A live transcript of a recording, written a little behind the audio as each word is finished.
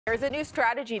There's a new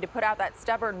strategy to put out that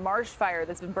stubborn marsh fire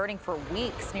that's been burning for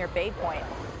weeks near Bay Point.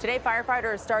 Today,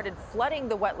 firefighters started flooding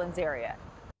the wetlands area.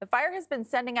 The fire has been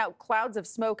sending out clouds of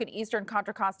smoke in eastern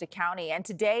Contra Costa County, and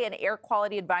today an air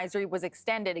quality advisory was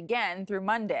extended again through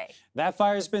Monday. That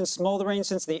fire has been smoldering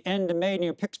since the end of May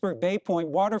near Pittsburgh Bay Point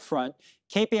waterfront.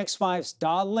 KPX5's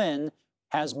Da Lin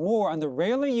has more on the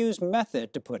rarely used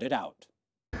method to put it out.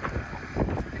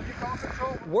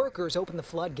 Workers opened the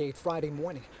floodgate Friday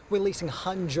morning, releasing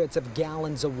hundreds of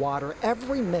gallons of water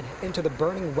every minute into the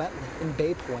burning wetland in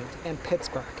Bay Point and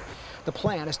Pittsburgh. The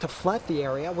plan is to flood the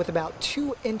area with about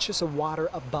 2 inches of water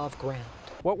above ground.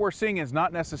 What we're seeing is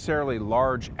not necessarily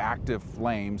large active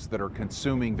flames that are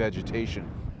consuming vegetation.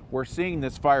 We're seeing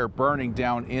this fire burning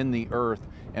down in the earth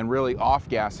and really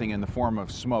off-gassing in the form of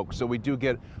smoke. So we do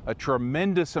get a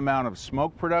tremendous amount of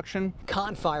smoke production.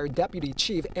 Con Fire Deputy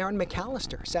Chief Aaron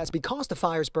McAllister says because the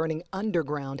fire is burning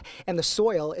underground and the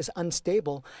soil is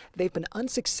unstable, they've been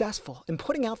unsuccessful in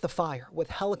putting out the fire with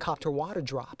helicopter water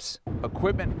drops.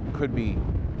 Equipment could be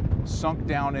sunk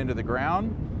down into the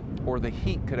ground, or the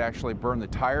heat could actually burn the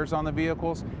tires on the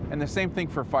vehicles, and the same thing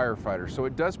for firefighters. So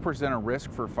it does present a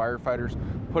risk for firefighters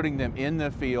putting them in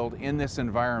the field in this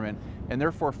environment, and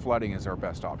therefore flooding is our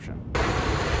best option.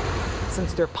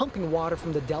 Since they're pumping water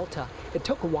from the Delta, it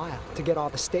took a while to get all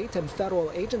the state and federal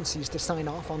agencies to sign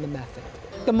off on the method.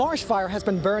 The Marsh Fire has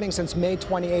been burning since May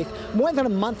 28th, more than a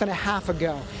month and a half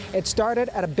ago. It started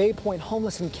at a Bay Point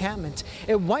homeless encampment.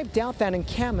 It wiped out that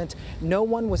encampment. No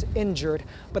one was injured,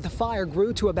 but the fire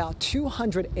grew to about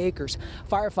 200 acres.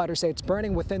 Firefighters say it's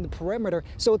burning within the perimeter,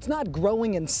 so it's not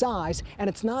growing in size and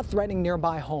it's not threatening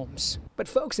nearby homes. But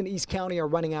folks in East County are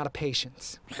running out of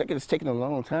patience. It's taking a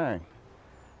long time.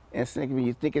 And when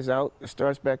you think it's out, it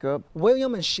starts back up.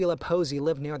 William and Sheila Posey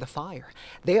live near the fire.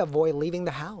 They avoid leaving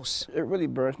the house. It really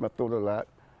burns my throat a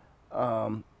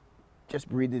lot. Just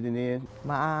breathing it in.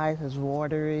 My eyes is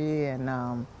watery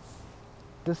and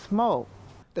the smoke.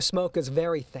 The smoke is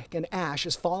very thick and ash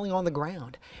is falling on the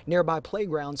ground. Nearby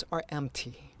playgrounds are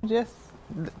empty. Just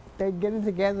they're getting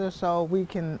together so we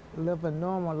can live a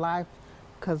normal life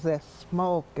because that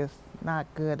smoke is not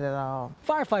good at all.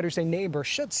 Firefighters say neighbors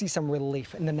should see some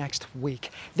relief in the next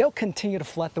week. They'll continue to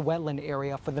flood the wetland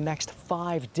area for the next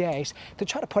 5 days to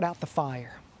try to put out the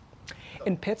fire.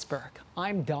 In Pittsburgh,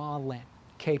 I'm Da Lin,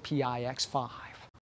 KPIX 5.